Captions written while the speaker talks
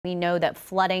We know that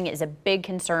flooding is a big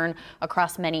concern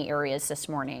across many areas this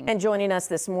morning. And joining us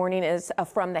this morning is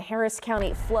from the Harris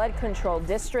County Flood Control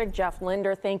District, Jeff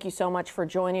Lindner. Thank you so much for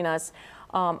joining us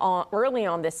early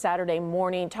on this Saturday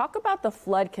morning. Talk about the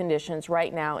flood conditions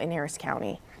right now in Harris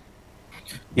County.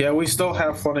 Yeah, we still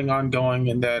have flooding ongoing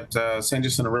in that San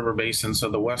Jacinto River Basin, so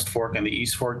the West Fork and the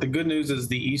East Fork. The good news is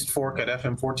the East Fork at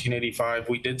FM 1485,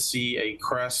 we did see a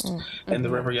crest in the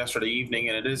river yesterday evening,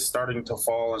 and it is starting to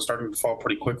fall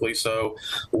pretty quickly. So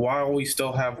while we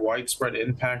still have widespread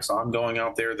impacts ongoing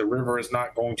out there, the river is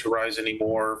not going to rise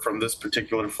anymore from this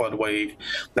particular flood wave.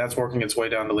 That's working its way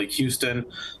down to Lake Houston.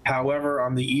 However,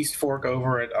 on the East Fork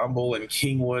over at Humble and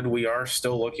Kingwood, we are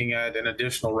still looking at an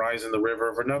additional rise in the river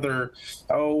of another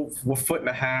a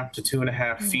 1.5 to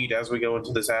 2.5 feet as we go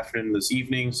into this afternoon and this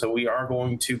evening. So we are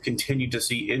going to continue to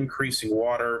see increasing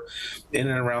water in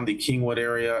and around the Kingwood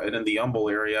area and in the Humble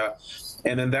area.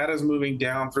 And then that is moving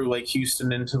down through Lake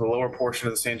Houston into the lower portion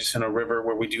of the San Jacinto River,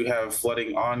 where we do have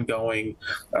flooding ongoing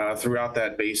throughout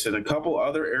that basin. A couple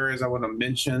other areas I want to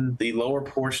mention: the lower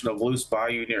portion of Loose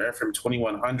Bayou near FM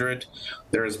 2100.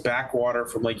 There is backwater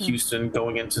from Lake Houston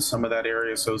going into some of that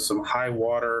area, so some high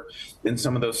water in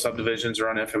some of those subdivisions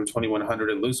around FM 2100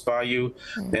 and Loose Bayou.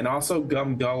 And also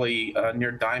Gum Gully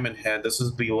near Diamond Head. This is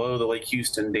below the Lake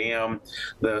Houston Dam.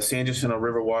 The San Jacinto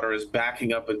River water is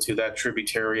backing up into that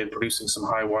tributary and producing some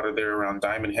high water there around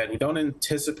Diamond Head. We don't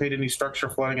anticipate any structure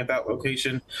flooding at that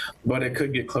location, but it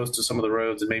could get close to some of the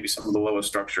roads and maybe some of the lowest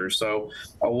structures. So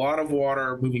a lot of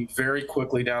water moving very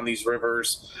quickly down these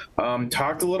rivers.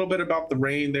 Talked a little bit about the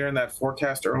rain there in that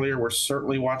forecast earlier. We're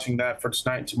certainly watching that for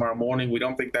tonight and tomorrow morning. We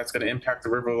don't think that's going to impact the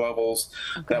river levels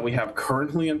that we have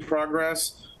currently in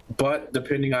progress. But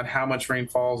depending on how much rain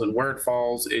falls and where it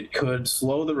falls, it could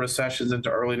slow the recessions into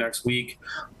early next week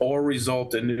or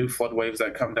result in new flood waves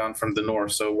that come down from the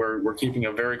north. So we're keeping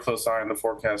a very close eye on the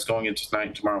forecast going into tonight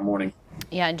and tomorrow morning.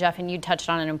 Yeah, Jeff, and you touched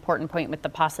on an important point with the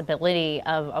possibility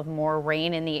of more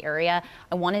rain in the area.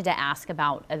 I wanted to ask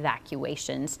about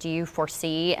evacuations. Do you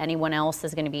foresee anyone else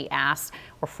is going to be asked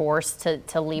or forced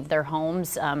to leave their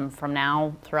homes from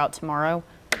now throughout tomorrow?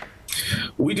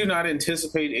 We do not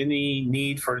anticipate any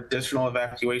need for additional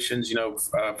evacuations.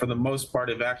 For the most part,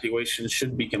 evacuations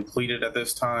should be completed at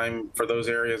this time for those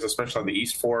areas, especially on the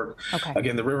East Fork.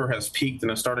 Again, the river has peaked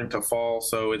and is starting to fall,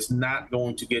 so it's not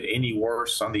going to get any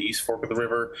worse on the East Fork of the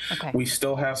river. We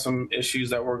still have some issues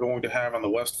that we're going to have on the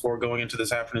West Fork going into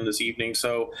this afternoon, this evening.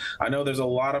 So I know there's a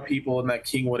lot of people in that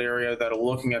Kingwood area that are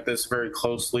looking at this very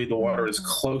closely. The water is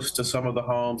close to some of the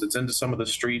homes. It's into some of the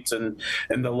streets and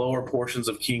the lower portions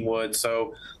of Kingwood.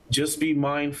 So just be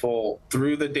mindful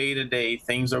through the day-to-day,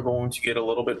 things are going to get a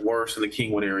little bit worse in the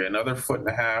Kingwood area. Another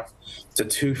 1.5 to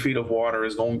 2 feet of water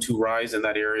is going to rise in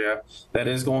that area. That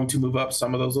is going to move up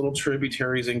some of those little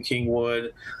tributaries in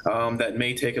Kingwood that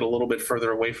may take it a little bit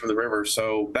further away from the river.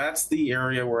 So that's the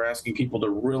area we're asking people to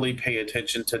really pay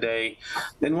attention today.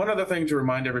 And one other thing to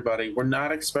remind everybody, we're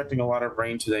not expecting a lot of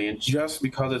rain today. And just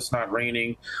because it's not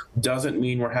raining doesn't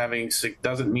mean we're having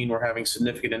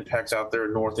significant impacts out there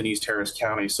in North and East Harris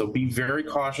County. So be very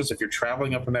cautious if you're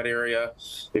traveling up in that area.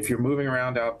 If you're moving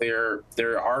around out there,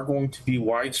 there are going to be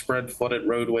widespread flooded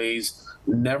roadways.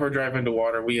 Never drive into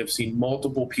water. We have seen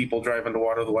multiple people drive into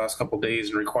water the last couple of days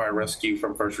and require rescue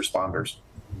from first responders.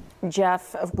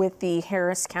 Jeff with the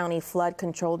Harris County Flood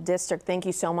Control District, thank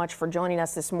you so much for joining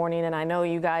us this morning. And I know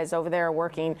you guys over there are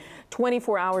working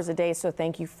 24 hours a day, so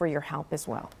thank you for your help as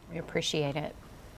well. We appreciate it.